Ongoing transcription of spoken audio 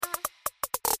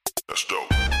That's dope.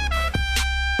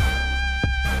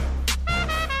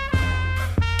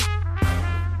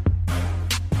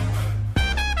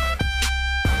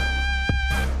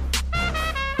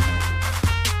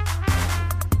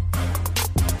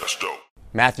 That's dope.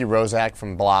 Matthew Roszak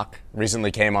from Bloq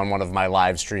recently came on one of my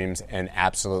live streams and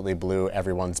absolutely blew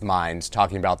everyone's minds,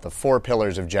 talking about the 4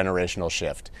 pillars of generational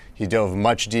shift. He dove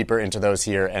much deeper into those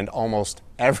here and almost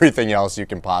everything else you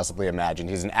can possibly imagine.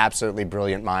 He's an absolutely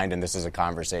brilliant mind, and this is a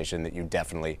conversation that you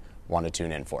definitely want to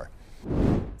tune in for.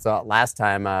 So last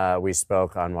time we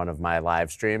spoke on one of my live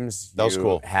streams, that was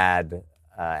cool. Had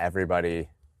everybody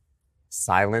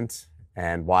silent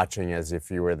and watching as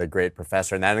if you were the great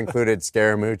professor. And that included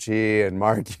Scaramucci and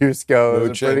Mark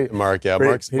Yusko.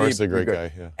 Mark's a great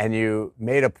guy. Yeah. And you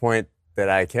made a point that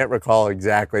I can't recall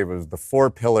exactly. It was the 4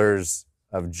 pillars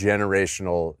of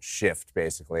generational shift,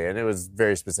 basically. And it was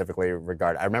very specifically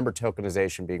regarded. I remember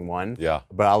tokenization being one. Yeah.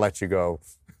 But I'll let you go.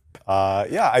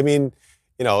 I mean,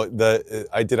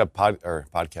 I did a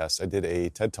podcast. I did a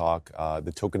TED Talk,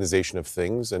 the tokenization of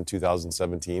things in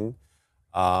 2017.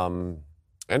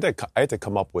 And I had to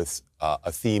come up with a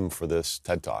theme for this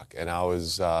TED Talk, and I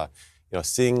was,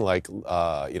 seeing like,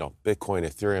 Bitcoin,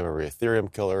 Ethereum, or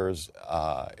Ethereum killers,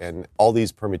 and all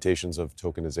these permutations of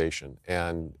tokenization,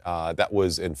 and that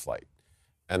was in flight.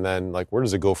 And then, like, where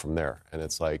does it go from there? And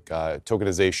it's like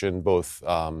tokenization, both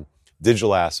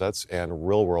digital assets and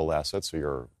real-world assets, so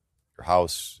your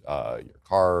house, your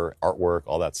car, artwork,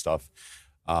 all that stuff.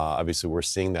 Obviously, we're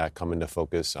seeing that come into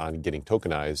focus on getting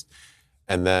tokenized.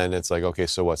 And then it's like, okay,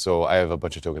 so what? So I have a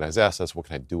bunch of tokenized assets. What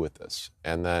can I do with this?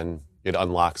 And then it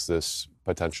unlocks this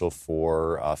potential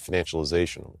for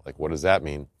financialization. Like, what does that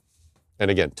mean?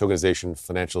 And again, tokenization,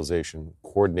 financialization,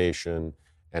 coordination,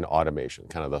 and automation,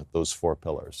 kind of those 4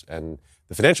 pillars. And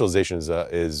the financialization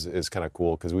is kind of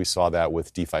cool because we saw that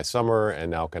with DeFi Summer,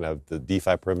 and now kind of the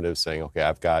DeFi primitives saying, okay,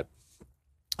 I've got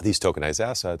these tokenized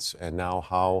assets, and now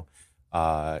how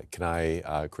can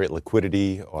I create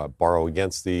liquidity, or borrow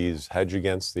against these, hedge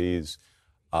against these?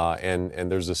 And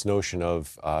there's this notion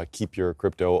of keep your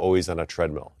crypto always on a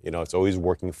treadmill. It's always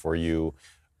working for you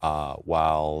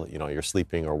while you're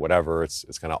sleeping or whatever.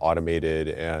 It's kind of automated,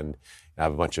 and I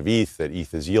have a bunch of ETH that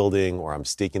ETH is yielding, or I'm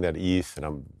staking that ETH and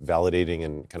I'm validating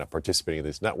and kind of participating in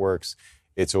these networks.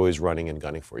 It's always running and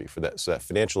gunning for you for that. So that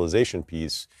financialization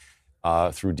piece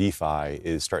through DeFi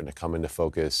is starting to come into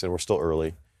focus, and we're still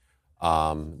early.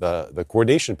 The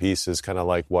coordination piece is kind of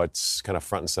like what's kind of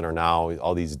front and center now.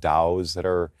 All these DAOs that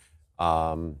are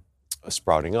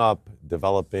sprouting up,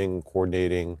 developing,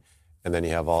 coordinating, and then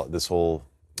you have all this whole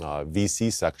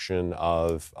VC section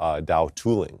of DAO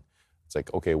tooling. It's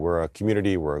like, okay, we're a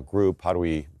community, we're a group. How do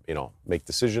we, make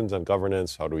decisions on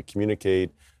governance? How do we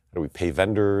communicate? How do we pay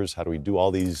vendors? How do we do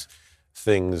all these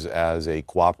things as a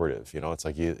cooperative? It's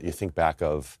like you think back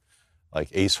of like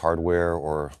Ace Hardware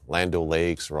or Land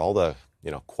O'Lakes or all the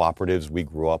cooperatives we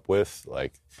grew up with,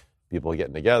 like people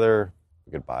getting together,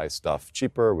 we could buy stuff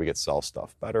cheaper, we could sell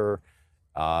stuff better.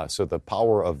 So the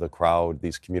power of the crowd,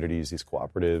 these communities, these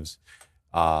cooperatives,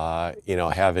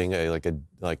 having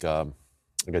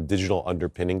a digital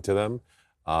underpinning to them,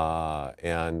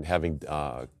 and having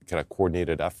kind of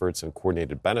coordinated efforts and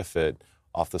coordinated benefit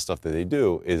off the stuff that they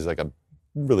do is like a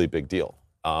really big deal.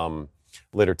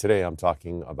 Later today, I'm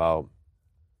talking about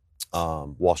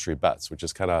Wall Street Bets, which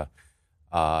is kind of,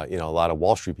 a lot of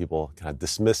Wall Street people kind of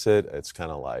dismiss it. It's kind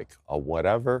of like a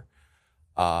whatever.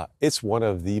 It's one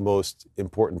of the most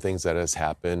important things that has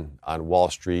happened on Wall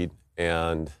Street,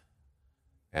 and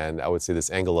I would say this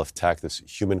angle of tech, this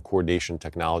human coordination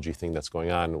technology thing that's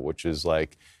going on, which is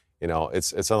like,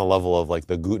 it's on the level of like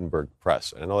the Gutenberg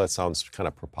press. And I know that sounds kind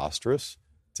of preposterous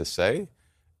to say.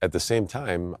 At the same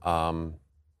time,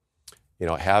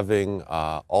 having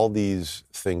all these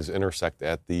things intersect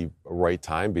at the right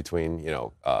time between,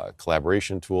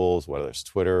 collaboration tools, whether it's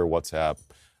Twitter, WhatsApp,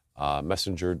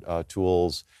 Messenger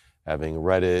tools, having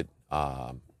Reddit,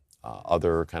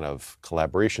 other kind of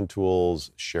collaboration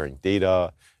tools, sharing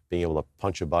data, being able to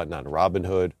punch a button on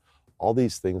Robinhood, all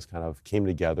these things kind of came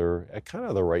together at kind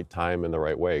of the right time and the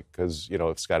right way. Because,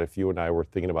 Scott, if you and I were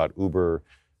thinking about Uber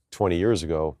 20 years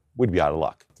ago, we'd be out of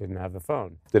luck. Didn't have the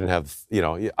phone. Didn't have,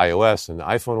 iOS, and the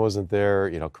iPhone wasn't there,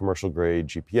 commercial grade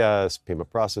GPS, payment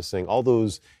processing, all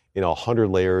those, 100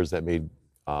 layers that made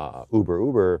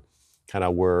Uber kind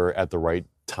of were at the right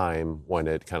time when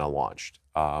it kind of launched.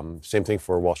 Same thing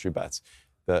for Wall Street Bets.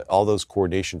 All those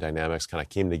coordination dynamics kind of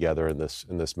came together in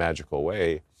this magical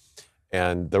way.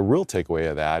 And the real takeaway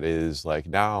of that is like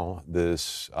now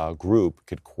this group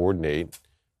could coordinate,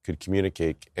 could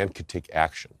communicate, and could take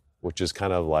action, which is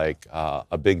kind of like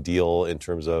a big deal in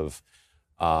terms of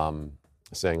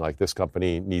saying like this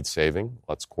company needs saving.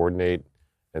 Let's coordinate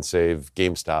and save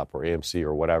GameStop or AMC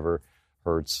or whatever,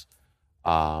 Hertz.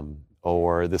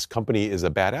 Or this company is a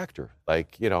bad actor.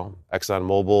 Like,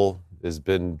 ExxonMobil has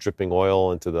been dripping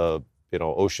oil into the,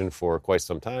 ocean for quite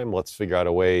some time. Let's figure out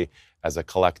a way as a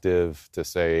collective to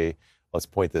say, let's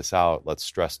point this out. Let's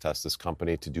stress test this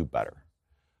company to do better.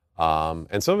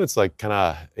 And some of it's like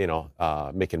kind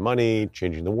of, making money,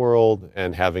 changing the world,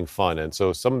 and having fun. And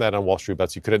so some of that on Wall Street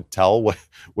Bets, you couldn't tell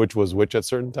which was which at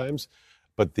certain times.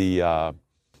 But the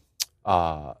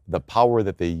power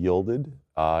that they yielded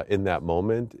in that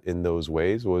moment in those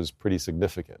ways was pretty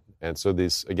significant. And so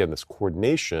this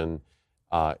coordination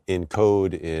in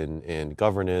code, in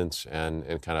governance,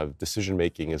 and kind of decision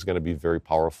making is going to be very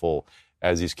powerful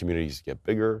as these communities get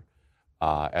bigger,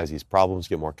 as these problems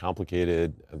get more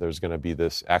complicated. There's going to be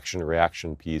this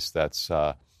action-reaction piece that's,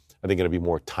 I think, going to be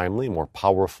more timely, more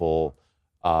powerful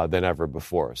than ever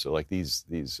before. So like these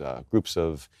groups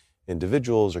of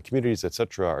individuals or communities, et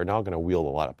cetera, are now going to wield a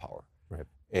lot of power. Right.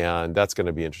 And that's going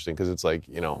to be interesting because it's like,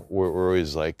 we're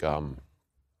always like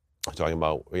talking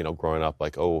about, growing up,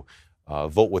 like,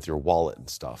 vote with your wallet and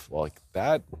stuff. Well, like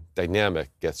that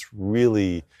dynamic gets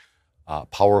really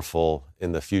powerful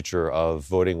in the future of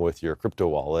voting with your crypto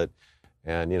wallet.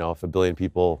 And, if a billion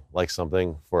people like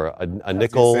something for a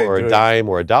nickel or a dime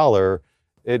or a dollar,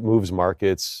 it moves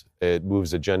markets, it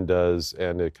moves agendas,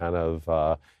 and it kind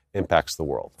of impacts the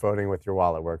world. Voting with your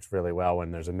wallet works really well when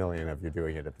there's a million of you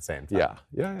doing it at the same time.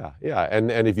 Yeah.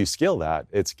 And if you scale that,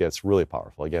 it gets really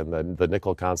powerful. Again, the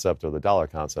nickel concept or the dollar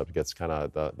concept gets kind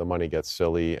of, the money gets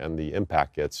silly and the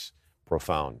impact gets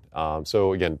profound.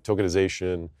 So again,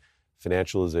 tokenization,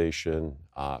 financialization,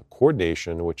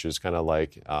 coordination, which is kind of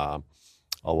like a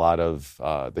lot of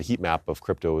the heat map of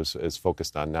crypto is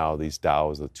focused on now, these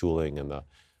DAOs, the tooling and the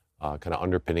kind of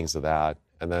underpinnings of that.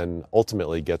 And then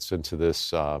ultimately gets into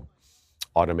this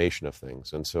automation of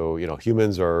things. And so,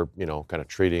 humans are, kind of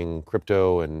trading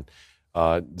crypto, and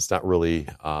it's not really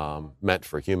meant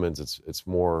for humans. It's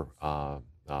more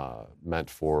meant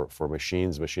for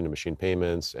machines, machine-to-machine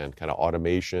payments, and kind of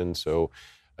automation. So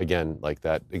again, like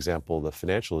that example, the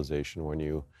financialization, when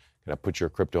you kind of put your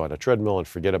crypto on a treadmill and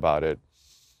forget about it,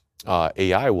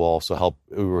 AI will also help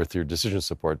with your decision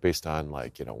support based on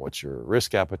like, what's your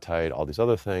risk appetite, all these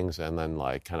other things, and then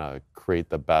like kind of create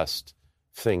the best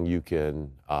thing you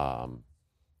can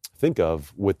think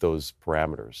of with those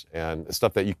parameters and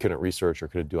stuff that you couldn't research or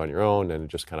couldn't do on your own, and it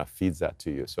just kind of feeds that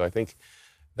to you. So I think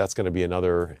that's going to be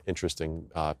another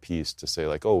interesting piece to say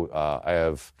like, I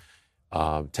have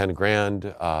 10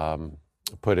 grand,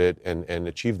 put it and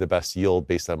achieve the best yield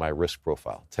based on my risk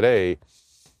profile. Today,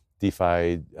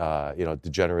 DeFi,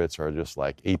 degenerates are just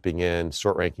like aping in,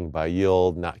 sort ranking by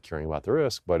yield, not caring about the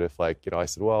risk. But if I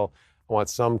said, well, I want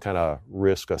some kind of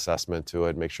risk assessment to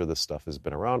it, make sure this stuff has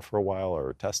been around for a while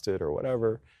or tested or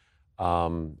whatever.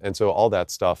 And so all that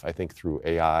stuff, I think through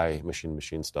AI,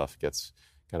 machine stuff gets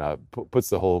kind of puts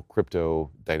the whole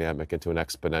crypto dynamic into an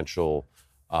exponential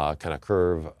kind of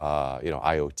curve,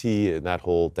 IoT, and that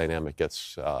whole dynamic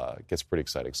gets pretty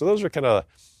exciting. So those are kind of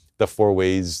the four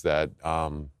ways that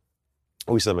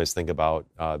we sometimes think about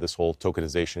this whole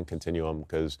tokenization continuum,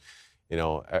 because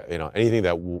anything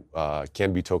that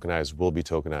can be tokenized will be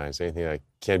tokenized. Anything that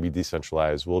can be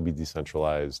decentralized will be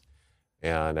decentralized.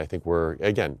 And I think we're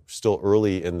again still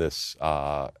early in this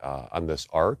on this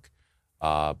arc,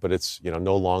 but it's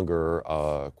no longer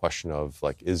a question of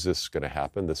like, is this going to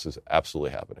happen? This is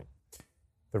absolutely happening.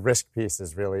 The risk piece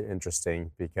is really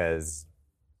interesting because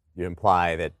you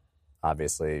imply that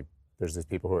obviously there's these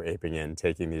people who are aping in,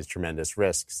 taking these tremendous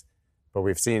risks. But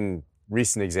we've seen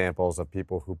recent examples of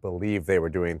people who believe they were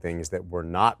doing things that were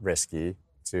not risky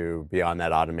to be on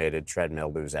that automated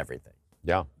treadmill, lose everything.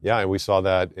 Yeah, and we saw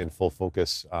that in full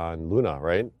focus on Luna,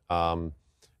 right? And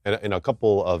a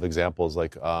couple of examples,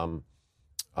 like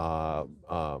my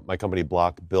company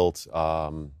Bloq built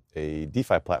a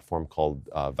DeFi platform called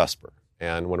Vesper.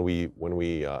 And when we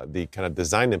the kind of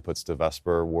design inputs to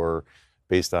Vesper were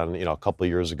based on, a couple of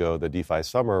years ago, the DeFi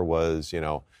summer was,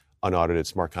 unaudited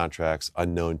smart contracts,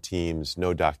 unknown teams,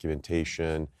 no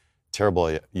documentation,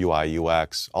 terrible UI,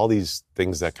 UX, all these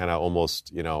things that kind of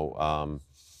almost,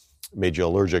 made you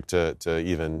allergic to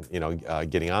even,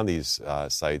 getting on these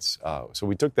sites. So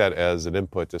we took that as an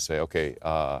input to say, okay,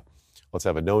 let's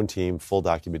have a known team, full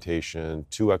documentation,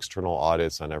 2 external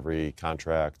audits on every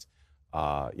contract,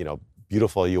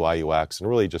 beautiful UI, UX, and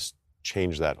really just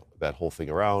change that whole thing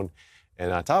around.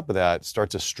 And on top of that,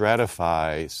 start to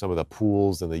stratify some of the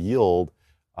pools and the yield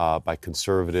by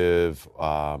conservative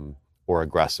or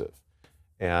aggressive.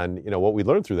 And what we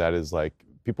learned through that is like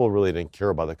people really didn't care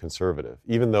about the conservative,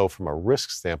 even though from a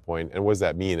risk standpoint. And what does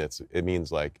that mean? It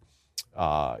means like,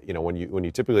 when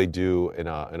you typically do in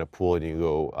a pool and you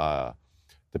go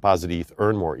deposit ETH,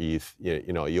 earn more ETH,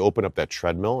 you open up that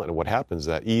treadmill, and what happens is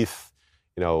that ETH,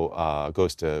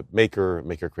 goes to maker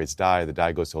creates DAI, the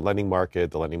DAI goes to a lending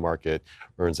market, the lending market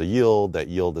earns a yield, that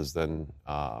yield is then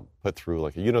put through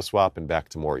like a Uniswap and back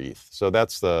to more ETH. So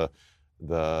that's the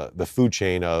food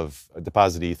chain of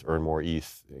deposit ETH, earn more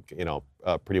ETH,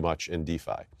 pretty much in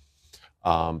DeFi.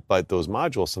 But those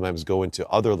modules sometimes go into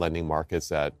other lending markets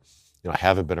that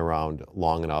haven't been around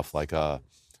long enough, like a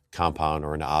Compound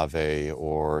or an Aave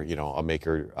or a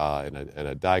maker and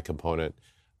a DAI component,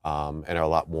 and are a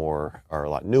lot newer,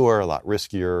 a lot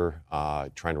riskier,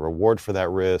 trying to reward for that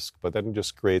risk, but then it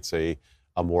just creates a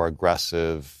more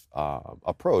aggressive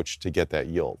approach to get that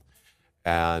yield.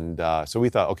 And so we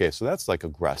thought, okay, so that's like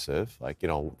aggressive, like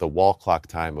the wall clock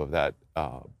time of that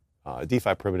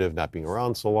DeFi primitive not being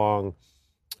around so long.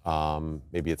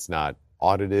 Maybe it's not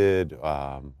audited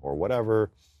or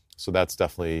whatever. So that's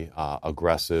definitely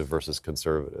aggressive versus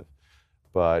conservative.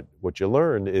 But what you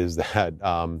learn is that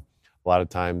a lot of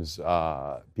times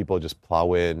people just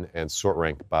plow in and sort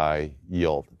rank by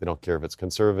yield. They don't care if it's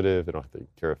conservative. They don't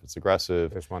care if it's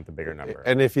aggressive. They just want the bigger number.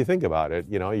 And if you think about it,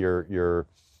 you're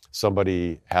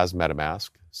somebody has MetaMask,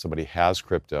 somebody has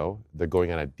crypto. They're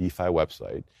going on a DeFi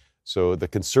website. So the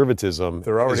conservatism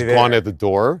is gone at the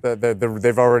door.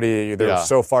 They're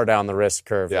so far down the risk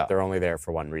curve that they're only there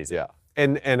for one reason. Yeah.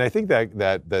 And I think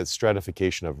that the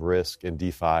stratification of risk in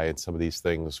DeFi and some of these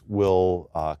things will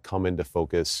come into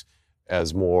focus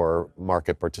as more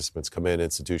market participants come in,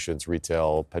 institutions,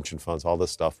 retail, pension funds, all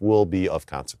this stuff will be of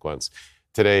consequence.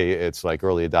 Today, it's like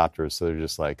early adopters, so they're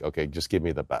just like, okay, just give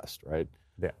me the best, right?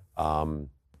 Yeah.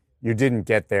 You didn't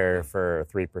get there for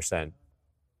 3%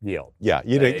 yield. Yeah,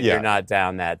 you didn't. You're not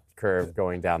down that curve,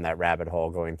 going down that rabbit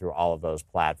hole, going through all of those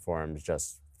platforms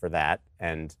just for that.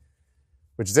 And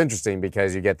which is interesting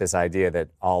because you get this idea that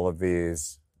all of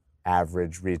these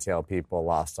average retail people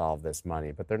lost all of this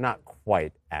money, but they're not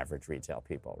quite average retail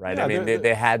people, right? Yeah, I mean,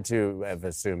 they had to have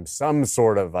assumed some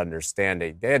sort of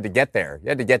understanding. They had to get there. You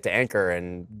had to get to Anchor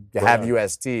and have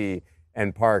UST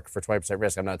and park for 20%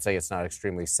 risk. I'm not saying it's not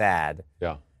extremely sad.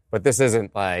 Yeah. But this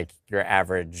isn't like your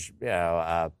average,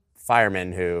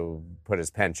 fireman who put his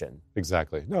pension.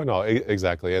 Exactly. No,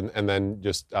 exactly. And then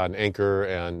just on Anchor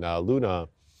and Luna,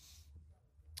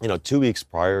 2 weeks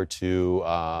prior to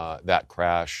that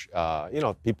crash,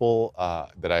 people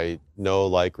that I know,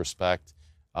 like, respect,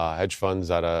 hedge funds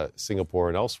out of Singapore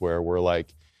and elsewhere were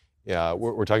like,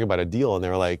 we're talking about a deal, and they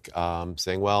were like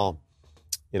saying, well,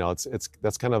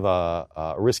 that's kind of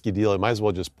a risky deal. You might as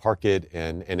well just park it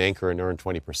and Anchor and earn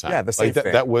 20%. Yeah, the safe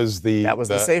thing. That was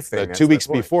the safe thing. 2 weeks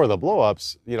before the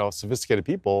blowups, sophisticated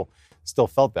people still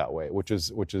felt that way, which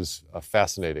is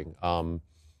fascinating.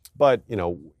 But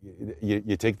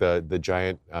you take the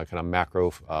giant kind of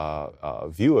macro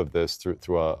view of this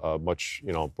through a much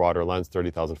broader lens,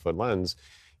 30,000-foot lens.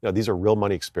 These are real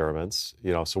money experiments.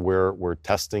 So we're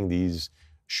testing these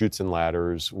chutes and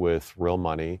ladders with real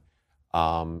money.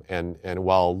 And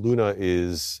while Luna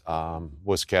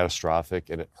was catastrophic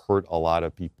and it hurt a lot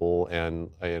of people, and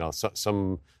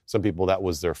some people that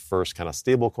was their first kind of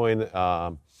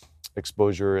stablecoin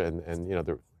exposure, and you have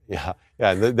to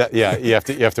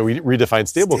redefine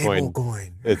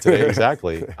stablecoin today.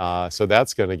 Exactly. So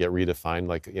that's going to get redefined,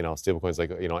 like stablecoins,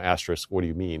 like asterisk. What do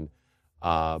you mean?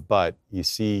 But you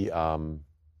see.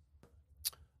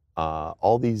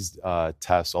 All these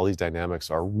tests, all these dynamics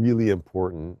are really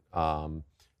important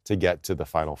to get to the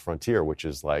final frontier, which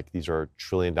is like these are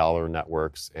trillion-dollar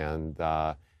networks, and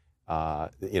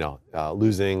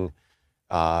losing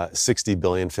 60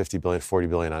 billion, 50 billion, 40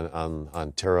 billion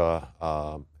on Terra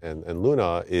and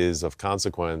Luna is of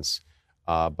consequence.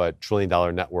 But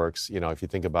trillion-dollar networks, if you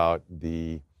think about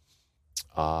the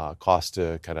cost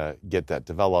to kind of get that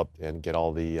developed and get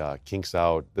all the kinks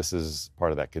out, this is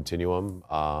part of that continuum,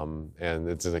 and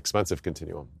it's an expensive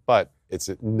continuum, but it's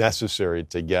necessary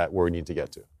to get where we need to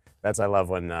get to. I love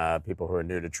when people who are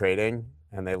new to trading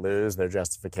and they lose, their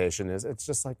justification is, it's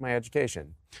just like my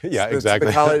education. Yeah,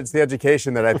 exactly. It's the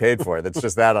education that I paid for. That's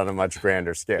just that on a much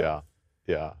grander scale.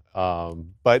 Yeah.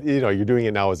 But you're doing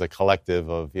it now as a collective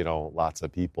of lots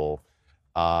of people,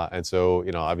 and so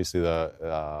obviously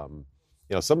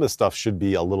some of the stuff should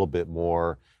be a little bit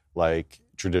more like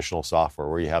traditional software,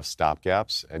 where you have stop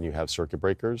gaps and you have circuit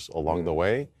breakers along the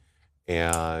way,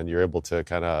 and you're able to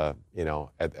kind of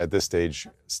at this stage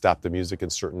stop the music in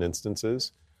certain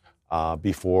instances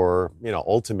before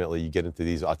ultimately you get into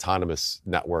these autonomous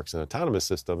networks and autonomous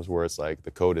systems where it's like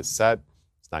the code is set,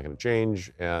 it's not going to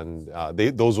change, and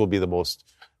those will be the most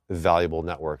valuable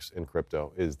networks in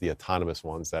crypto, is the autonomous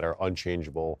ones that are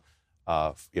unchangeable,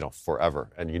 forever,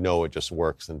 and it just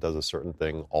works and does a certain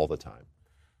thing all the time.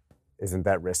 Isn't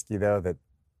that risky though? That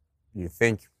you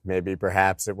think maybe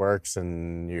perhaps it works,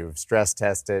 and you've stress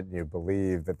tested, and you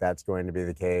believe that that's going to be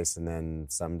the case, and then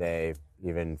someday,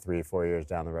 even 3-4 years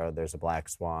down the road, there's a black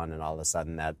swan, and all of a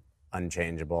sudden that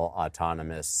unchangeable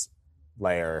autonomous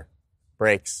layer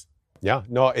breaks. Yeah,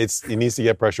 no, it needs to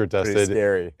get pressure tested. Pretty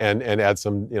scary. and add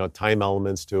some time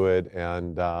elements to it,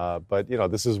 and but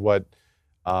this is what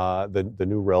the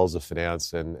new rails of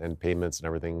finance and payments and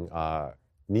everything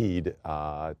need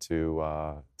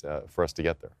for us to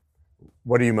get there.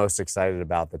 What are you most excited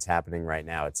about that's happening right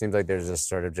now? It seems like there's this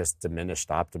sort of just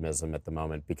diminished optimism at the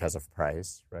moment because of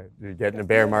price, right? You get in a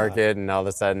bear market, and all of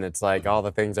a sudden it's like all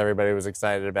the things everybody was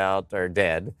excited about are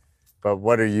dead. But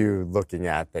what are you looking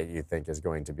at that you think is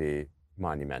going to be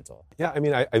monumental? Yeah, I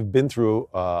mean, I've been through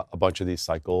a bunch of these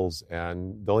cycles,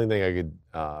 and the only thing I could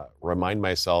remind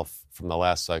myself from the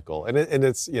last cycle, and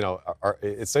it's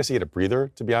it's nice to get a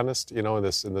breather, to be honest, in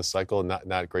this cycle, and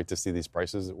not great to see these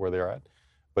prices where they're at,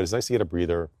 but it's nice to get a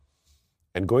breather.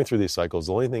 And going through these cycles,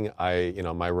 the only thing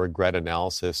my regret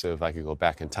analysis, if I could go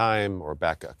back in time or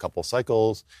back a couple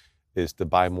cycles, is to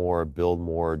buy more, build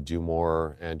more, do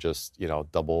more, and just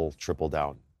double, triple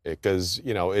down. Because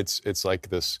it's like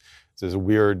this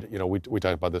weird, we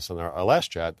talked about this in our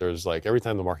last chat. There's like every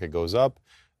time the market goes up,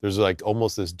 there's like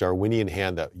almost this Darwinian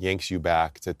hand that yanks you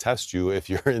back to test you if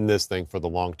you're in this thing for the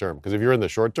long term. Because if you're in the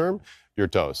short term, you're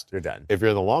toast. You're done. If you're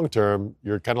in the long term,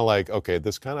 you're kind of like, okay,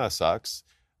 this kind of sucks,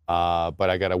 but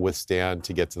I got to withstand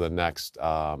to get to the next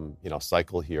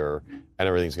cycle here, and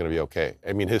everything's going to be okay.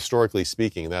 I mean, historically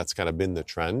speaking, that's kind of been the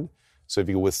trend. So if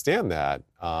you withstand that,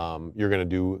 you're going to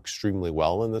do extremely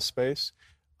well in this space.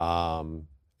 And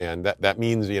that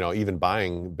means, even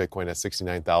buying Bitcoin at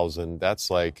 69,000,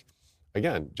 that's like,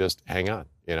 again, just hang on.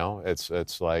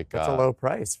 It's like it's a low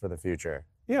price for the future.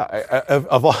 Yeah,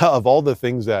 of all the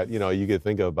things that you could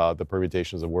think about the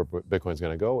permutations of where Bitcoin's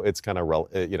going to go, it's kind of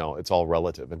it's all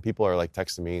relative. And people are like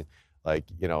texting me, like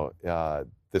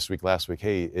this week, last week,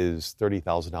 hey, is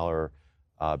 $30,000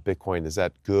 Bitcoin, is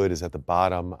that good? Is that the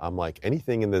bottom? I'm like,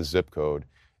 anything in this zip code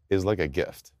is like a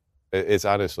gift. It's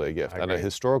honestly a gift. On a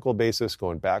historical basis,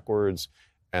 going backwards,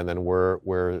 and then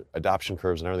where adoption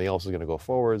curves and everything else is going to go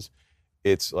forwards,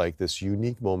 it's like this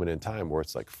unique moment in time where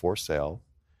it's like for sale.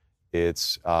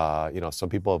 It's some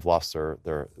people have lost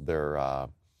their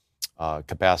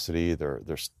capacity,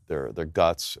 their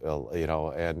guts,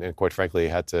 and quite frankly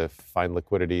had to find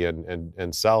liquidity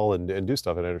and sell and do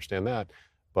stuff, and I understand that.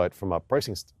 But from a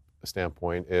pricing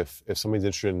standpoint, if somebody's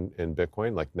interested in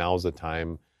Bitcoin, like now's the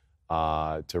time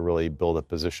to really build a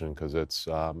position, because it's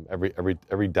every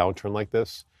downturn like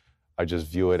this, I just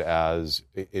view it as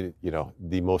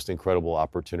the most incredible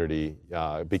opportunity,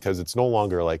 because it's no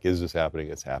longer like, is this happening?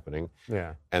 It's happening.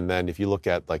 Yeah. And then if you look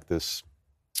at like this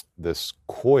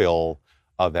coil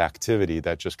of activity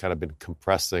that's just kind of been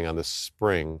compressing on this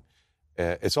spring,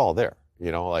 it's all there.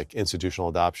 Like institutional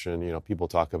adoption. People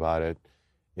talk about it.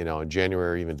 In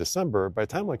January, even December. By the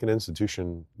time like an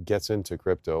institution gets into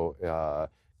crypto,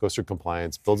 goes through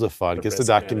compliance, builds a fund, gets the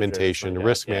documentation,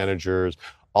 risk managers,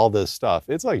 all this stuff,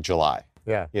 it's like July.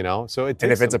 Yeah. So it takes.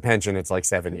 And if it's a pension, it's like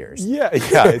 7 years. Yeah.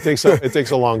 It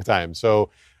takes a long time. So,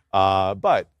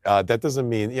 but that doesn't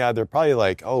mean, they're probably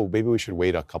like, oh, maybe we should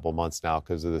wait a couple months now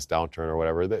because of this downturn or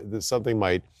whatever. Something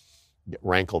might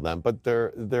rankle them, but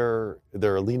they're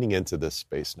leaning into this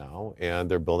space now, and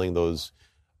they're building those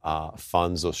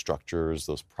funds, those structures,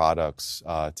 those products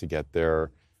to get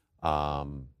their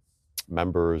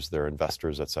members, their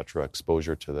investors, et cetera,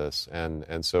 exposure to this.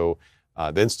 And so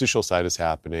the institutional side is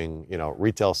happening.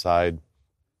 Retail side,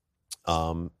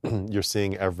 you're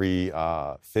seeing every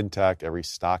fintech, every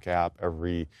stock app,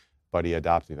 everybody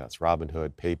adopting that's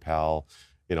Robinhood, PayPal,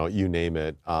 you name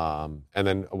it. And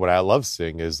then what I love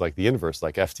seeing is like the inverse,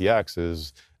 like FTX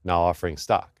is now offering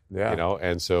stock. Yeah.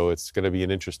 And so it's going to be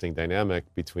an interesting dynamic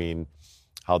between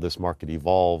how this market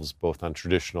evolves, both on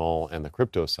traditional and the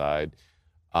crypto side.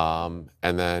 And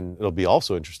then it'll be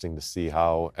also interesting to see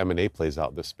how M&A plays out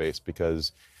in this space,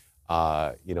 because,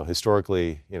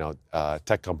 historically,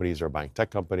 tech companies are buying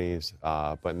tech companies.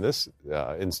 But in this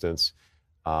instance,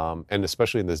 and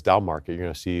especially in this down market, you're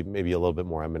going to see maybe a little bit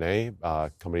more M&A.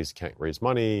 Companies can't raise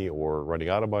money or running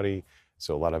out of money.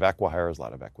 So a lot of acqui-hires, a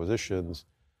lot of acquisitions.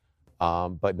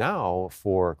 But now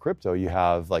for crypto, you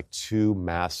have like two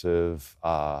massive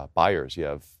buyers. You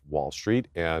have Wall Street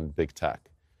and big tech.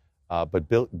 But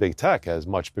big tech has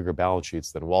much bigger balance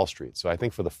sheets than Wall Street. So I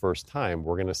think for the first time,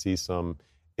 we're going to see some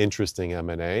interesting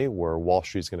M&A where Wall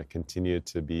Street's going to continue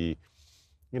to be,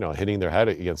 hitting their head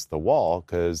against the wall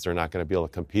because they're not going to be able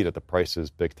to compete at the prices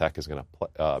big tech is going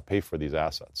to pay for these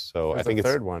assets. So I think the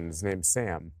third one is named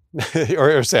Sam.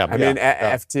 or Sam. I mean,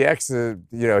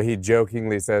 FTX, he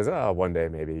jokingly says, "Oh, one day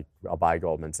maybe I'll buy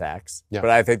Goldman Sachs." Yeah. But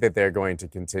I think that they're going to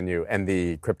continue, and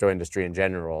the crypto industry in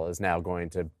general is now going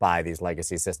to buy these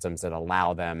legacy systems that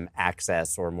allow them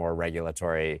access or more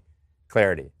regulatory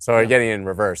clarity. So we're getting in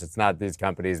reverse. It's not these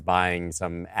companies buying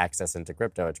some access into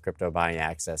crypto; it's crypto buying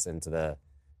access into the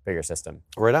bigger system.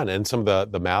 Right on. And some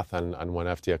of the math on when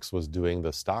FTX was doing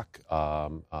the stock,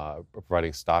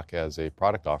 providing stock as a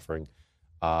product offering,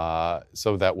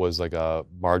 so that was like a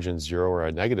margin zero or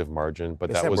a negative margin, but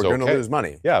that was okay. We're going to lose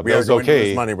money. Yeah, we that are was going okay. to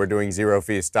lose money. We're doing zero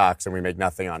fee stocks and we make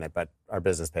nothing on it, but our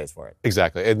business pays for it.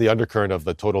 Exactly. And the undercurrent of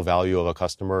the total value of a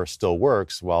customer still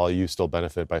works while you still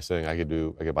benefit by saying I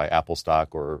could buy Apple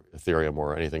stock or Ethereum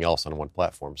or anything else on one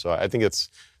platform. So I think it's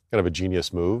kind of a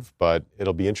genius move, but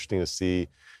it'll be interesting to see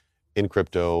in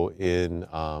crypto, in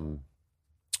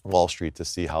Wall Street, to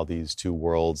see how these two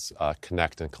worlds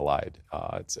connect and collide.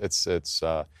 It's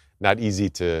not easy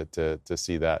to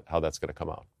see how that's going to come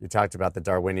out. You talked about the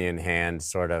Darwinian hand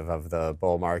sort of the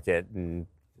bull market, and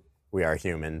we are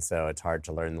human, so it's hard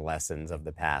to learn the lessons of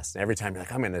the past. And every time you're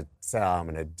like, I'm going to sell, I'm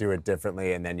going to do it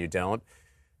differently, and then you don't.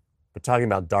 But talking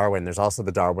about Darwin, there's also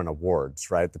the Darwin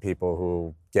Awards, right? The people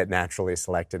who get naturally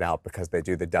selected out because they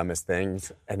do the dumbest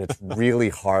things. And it's really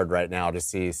hard right now to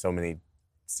see so many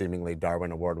seemingly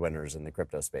Darwin Award winners in the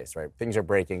crypto space, right? Things are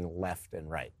breaking left and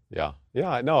right. Yeah,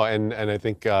 no, and I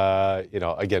think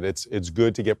again, it's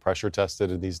good to get pressure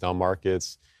tested in these down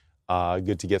markets.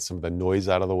 Good to get some of the noise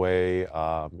out of the way.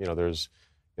 There's.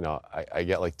 I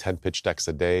get like 10 pitch decks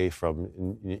a day from,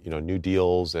 new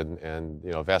deals and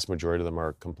a vast majority of them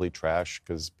are complete trash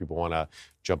because people want to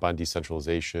jump on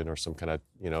decentralization or some kind of,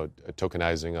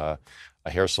 tokenizing a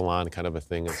hair salon kind of a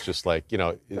thing. It's just like,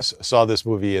 saw this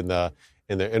movie in the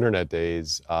internet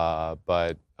days,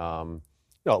 but a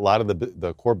lot of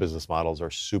the core business models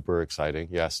are super exciting.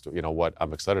 Yes, what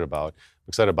I'm excited about. I'm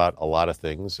excited about a lot of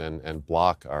things, and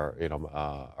Bloq,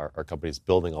 our company is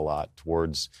building a lot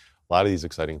towards a lot of these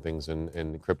exciting things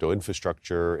in crypto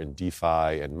infrastructure, in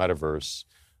DeFi, and metaverse.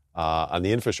 On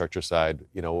the infrastructure side,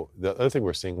 the other thing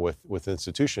we're seeing with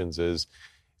institutions is,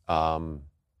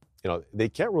 they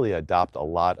can't really adopt a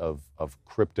lot of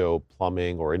crypto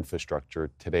plumbing or infrastructure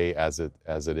today as it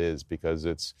is because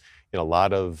it's a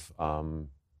lot of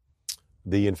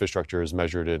the infrastructure is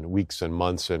measured in weeks and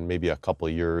months and maybe a couple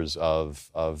of years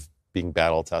of being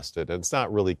battle tested, and it's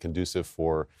not really conducive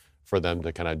for them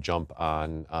to kind of jump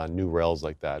on new rails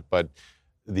like that. But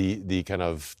the kind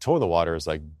of toe in the water is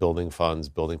like building funds,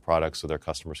 building products so their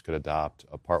customers could adopt.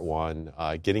 Part one,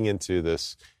 getting into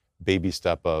this baby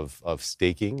step of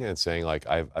staking and saying like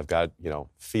I've got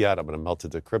fiat, I'm going to melt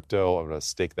it to crypto, I'm going to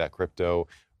stake that crypto,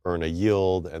 earn a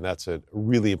yield, and that's a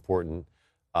really important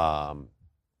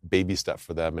baby step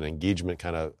for them, an engagement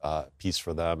kind of piece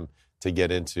for them to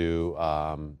get into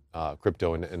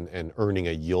crypto and earning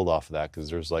a yield off of that,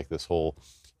 because there's like this whole,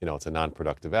 it's a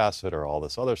non-productive asset or all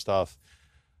this other stuff.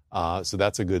 So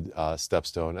that's a good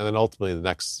stepstone. And then ultimately the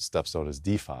next stepstone is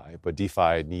DeFi. But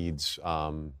DeFi needs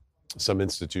some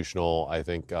institutional, I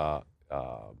think,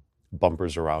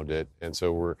 bumpers around it. And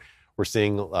so we're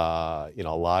seeing, a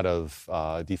lot of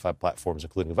DeFi platforms,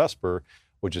 including Vesper,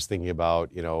 which is thinking about,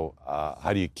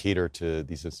 how do you cater to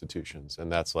these institutions?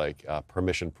 And that's like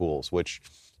permission pools, which,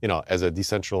 as a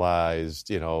decentralized,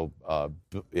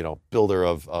 builder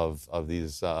of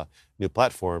these new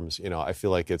platforms, I feel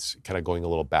like it's kind of going a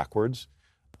little backwards.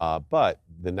 But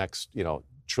the next,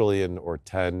 trillion or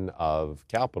 10 of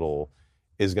capital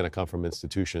is going to come from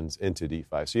institutions into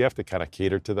DeFi. So you have to kind of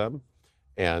cater to them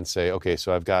and say, okay,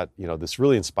 so I've got, this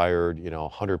really inspired,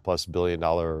 $100+ billion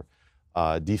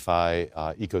DeFi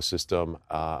ecosystem.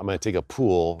 I'm going to take a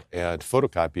pool and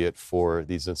photocopy it for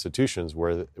these institutions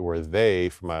where they,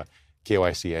 from a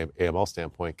KYC AML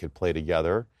standpoint, could play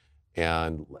together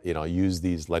and use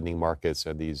these lending markets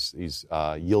and these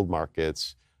yield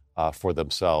markets for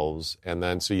themselves. And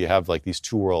then so you have like these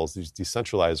two worlds, these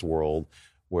decentralized world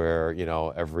where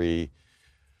every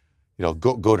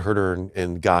goat herder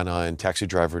in Ghana and taxi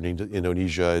driver in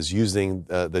Indonesia is using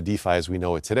the DeFi as we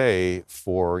know it today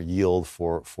for yield,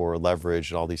 for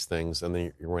leverage and all these things. And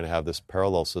then you're going to have this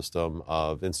parallel system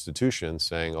of institutions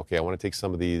saying, okay, I want to take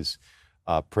some of these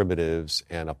primitives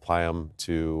and apply them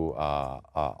to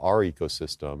our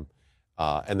ecosystem.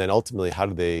 And then ultimately, how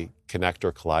do they connect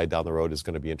or collide down the road is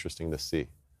going to be interesting to see.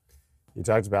 You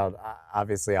talked about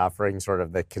obviously offering sort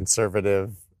of the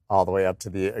conservative all the way up to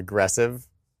the aggressive.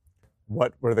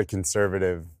 what were the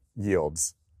conservative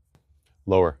yields?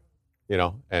 Lower,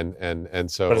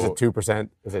 and so. But is it 2%?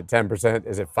 Is it 10%?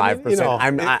 Is it 5%?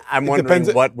 I'm it wondering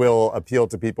depends. what will appeal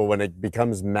to people when it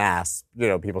becomes mass.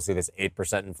 People see this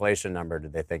 8% inflation number. Do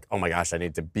they think, oh my gosh, I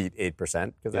need to beat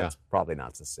 8%? Because that's probably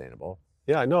not sustainable.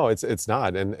 Yeah, no, it's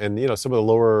not, and some of the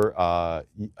lower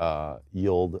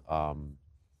yield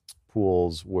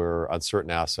pools were on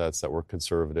certain assets that were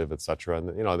conservative, et cetera, and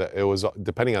that it was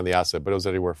depending on the asset, but it was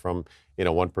anywhere from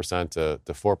 1% to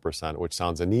 4%, which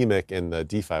sounds anemic in the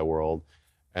DeFi world,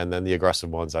 and then the aggressive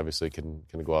ones obviously can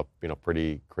go up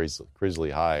pretty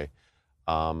crazily high.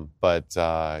 But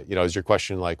is your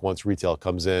question like once retail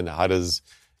comes in, how does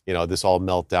this all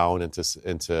melt down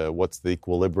into what's the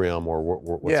equilibrium or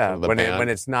what's kind of the band? When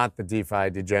it's not the DeFi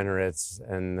degenerates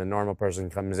and the normal person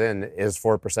comes in, is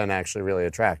 4% actually really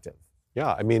attractive?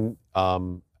 Yeah, I mean,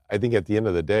 I think at the end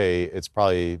of the day, it's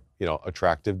probably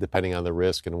attractive depending on the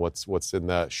risk and what's in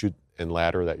the chute and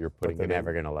ladder that you're putting. But they're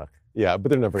never going to look. Yeah, but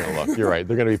they're never going to look. You're right.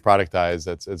 They're going to be productized.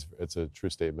 It's a true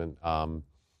statement.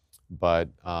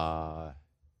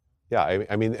 Yeah,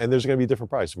 I mean, and there's going to be different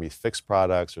products. There's going to be fixed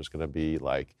products. There's going to be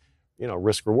like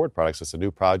risk reward products. It's a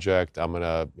new project. I'm going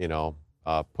to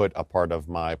put a part of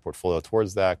my portfolio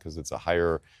towards that because it's a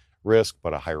higher risk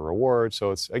but a higher reward.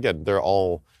 So it's again, they're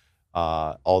all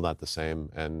not the same.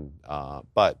 And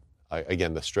but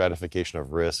again, the stratification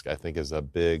of risk I think is a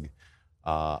big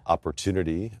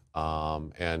opportunity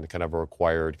and kind of a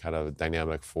required kind of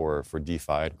dynamic for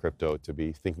DeFi and crypto to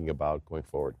be thinking about going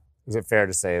forward. Is it fair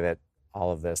to say that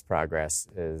all of this progress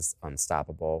is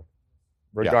unstoppable,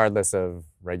 regardless of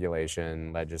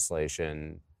regulation,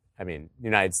 legislation? I mean,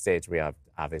 United States, we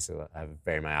obviously have a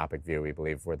very myopic view. We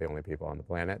believe we're the only people on the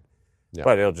planet. Yeah.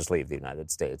 But it'll just leave the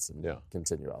United States and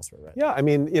continue elsewhere, right? Yeah, I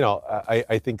mean,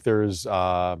 I think there's,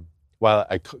 while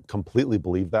I completely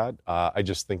believe that, I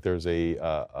just think there's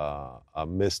a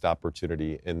missed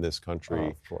opportunity in this country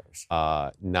of course.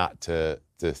 Not to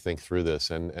think through this.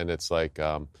 And it's like,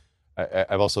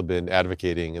 I've also been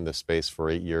advocating in this space for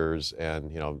 8 years and,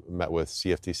 met with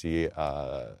CFTC,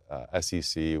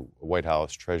 SEC, White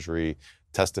House, Treasury,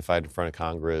 testified in front of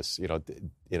Congress,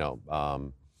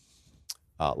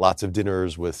 lots of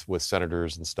dinners with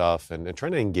senators and stuff, and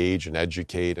trying to engage and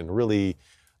educate and really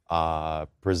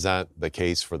present the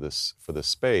case for this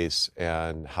space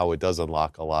and how it does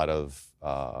unlock a lot of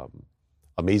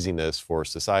amazingness for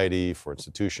society, for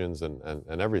institutions,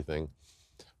 and everything.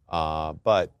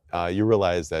 But you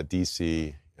realize that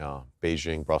DC,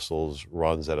 Beijing, Brussels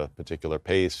runs at a particular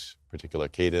pace, particular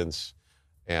cadence,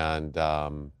 and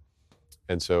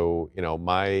so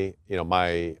my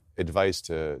advice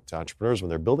to entrepreneurs when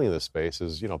they're building this space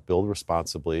is build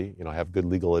responsibly, have good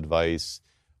legal advice,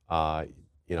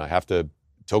 have to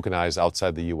tokenize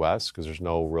outside the U.S. because there's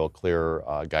no real clear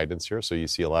guidance here. So you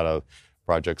see a lot of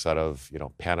projects out of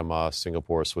Panama,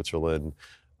 Singapore, Switzerland,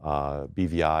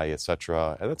 BVI, et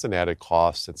cetera, and that's an added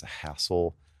cost. It's a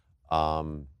hassle.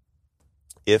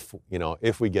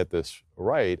 If we get this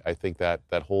right, I think that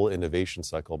whole innovation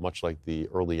cycle, much like the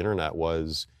early internet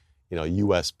was,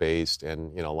 U.S. based,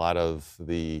 and a lot of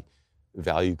the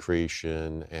value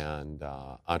creation and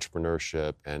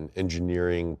entrepreneurship and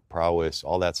engineering prowess,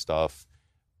 all that stuff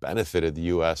benefited the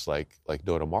U.S. like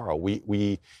no tomorrow.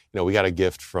 We got a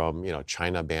gift from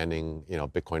China banning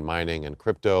Bitcoin mining and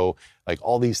crypto, like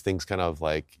all these things kind of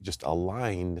like just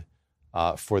aligned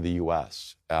for the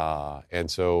U.S.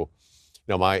 And so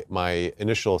my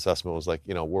initial assessment was like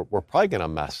we're probably going to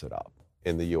mess it up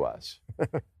in the U.S.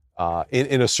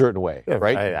 In a certain way,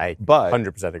 right? I but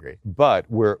 100% agree. But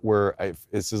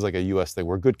this is like a U.S. thing.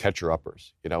 We're good catcher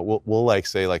uppers. We'll like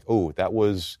say like, oh, that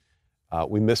was.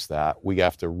 We missed that. We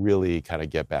have to really kind of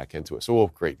get back into it. So we'll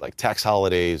create like tax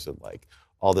holidays and like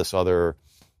all this other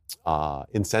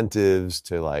incentives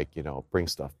to like, bring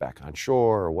stuff back on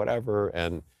shore or whatever.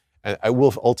 And I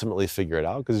will ultimately figure it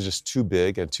out because it's just too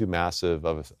big and too massive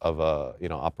of a,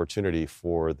 opportunity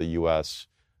for the U.S.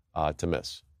 To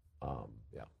miss.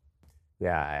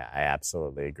 Yeah, I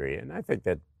absolutely agree. And I think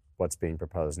that what's being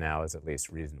proposed now is at least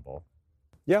reasonable.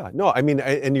 Yeah, no, I mean,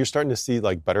 and you're starting to see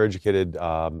like better educated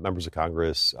members of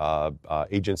Congress,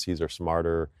 agencies are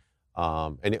smarter.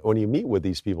 And when you meet with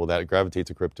these people that gravitate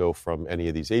to crypto from any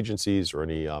of these agencies or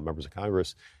any members of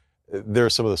Congress, they're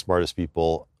some of the smartest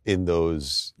people in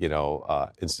those,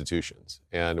 institutions,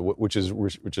 and which is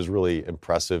really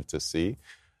impressive to see,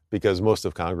 because most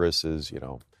of Congress is,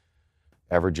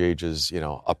 average age is,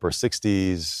 upper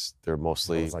 60s. They're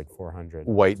mostly like 400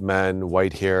 white men,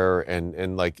 white hair,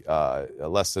 and like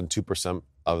less than 2%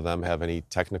 of them have any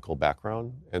technical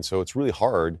background. And so it's really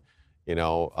hard,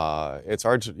 It's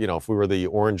hard to, if we were the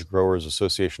Orange Growers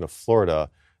Association of Florida,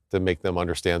 to make them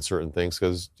understand certain things,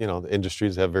 because, the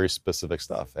industries have very specific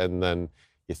stuff. And then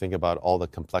you think about all the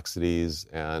complexities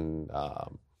and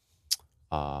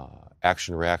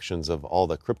action reactions of all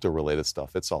the crypto-related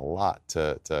stuff. It's a lot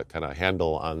to kind of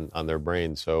handle on their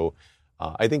brain. So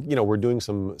I think, we're doing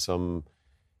some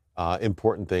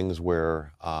important things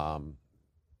where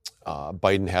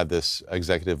Biden had this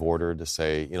executive order to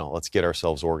say, let's get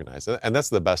ourselves organized. And that's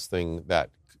the best thing that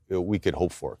we could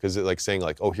hope for, because it's like saying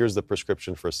oh, here's the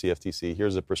prescription for CFTC,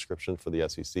 here's the prescription for the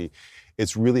SEC.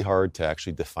 It's really hard to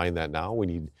actually define that now. We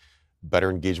need better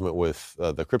engagement with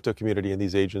the crypto community in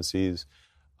these agencies.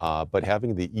 But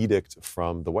having the edict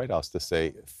from the White House to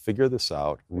say, figure this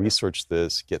out, research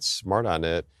this, get smart on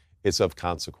it, it's of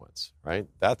consequence, right?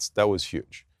 That was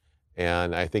huge.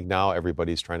 And I think now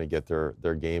everybody's trying to get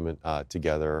their game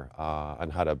together on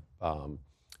how to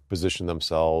position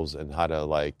themselves and how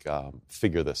to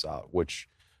figure this out, which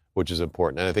is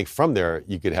important. And I think from there,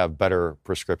 you could have better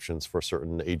prescriptions for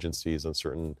certain agencies and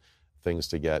certain things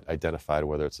to get identified,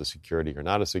 whether it's a security or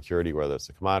not a security, whether it's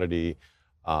a commodity.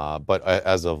 But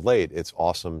as of late, it's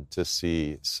awesome to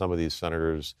see some of these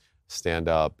senators stand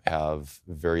up, have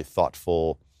very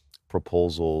thoughtful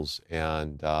proposals,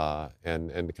 and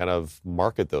kind of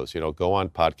market those. Go on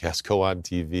podcasts, go on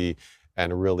TV,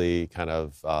 and really kind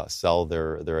of sell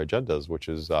their agendas, which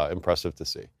is impressive to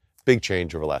see. Big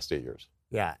change over the last 8 years.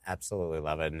 Yeah, absolutely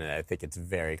love it, and I think it's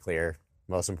very clear,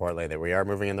 most importantly, that we are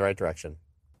moving in the right direction.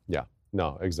 Yeah,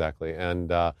 no, exactly. And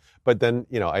but then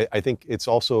I think it's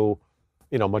also,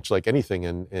 much like anything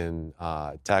in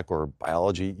tech or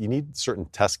biology, you need certain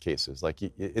test cases. Like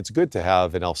it's good to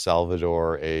have an El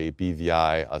Salvador, a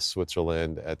BVI, a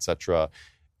Switzerland, et cetera,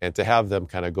 and to have them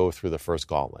kind of go through the first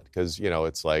gauntlet. Because,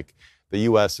 it's like the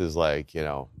U.S. is like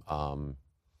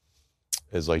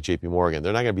J.P. Morgan.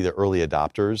 They're not going to be the early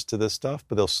adopters to this stuff,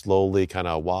 but they'll slowly kind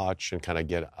of watch and kind of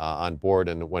get on board.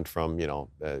 And it went from,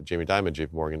 Jamie Dimon,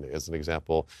 J.P. Morgan, as an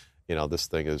example, this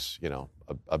thing is,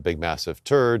 a big, massive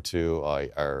turd, to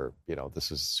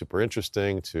this is super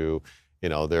interesting, to,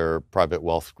 their private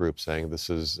wealth group saying this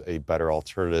is a better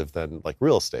alternative than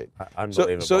real estate.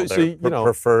 Unbelievable. So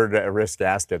preferred risk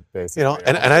asset, basically.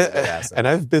 And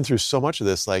I've been through so much of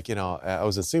this. I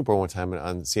was in Singapore one time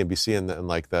on CNBC, and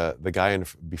the guy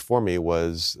before me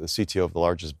was the CTO of the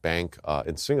largest bank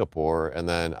in Singapore, and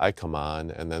then I come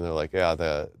on, and then they're like, yeah,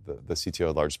 the CTO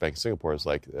of the largest bank in Singapore is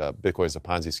like, Bitcoin is a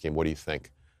Ponzi scheme. What do you think?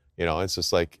 It's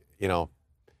just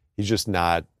he's just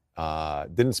not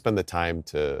didn't spend the time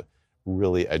to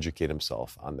really educate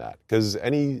himself on that, because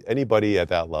anybody at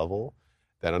that level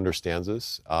that understands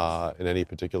this in any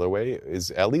particular way is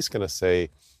at least going to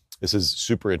say, this is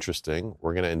super interesting,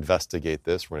 we're going to investigate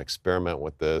this, we're going to experiment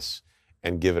with this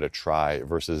and give it a try,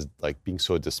 versus being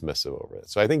so dismissive over it.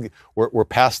 So I think we're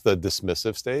past the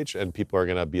dismissive stage, and people are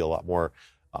going to be a lot more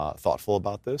thoughtful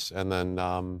about this, and then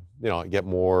get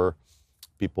more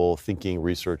people thinking,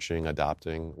 researching,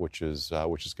 adopting, which is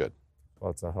good.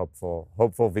 Well, it's a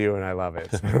hopeful view, and I love it.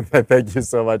 Thank you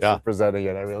so much for presenting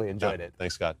it. I really enjoyed it.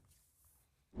 Thanks, Scott.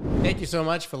 Thank you so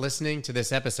much for listening to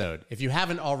this episode. If you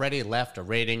haven't already left a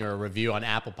rating or a review on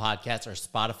Apple Podcasts or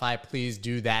Spotify, please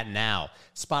do that now.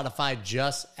 Spotify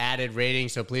just added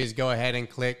ratings, so please go ahead and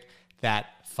click that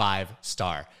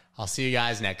 5-star. I'll see you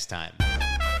guys next time.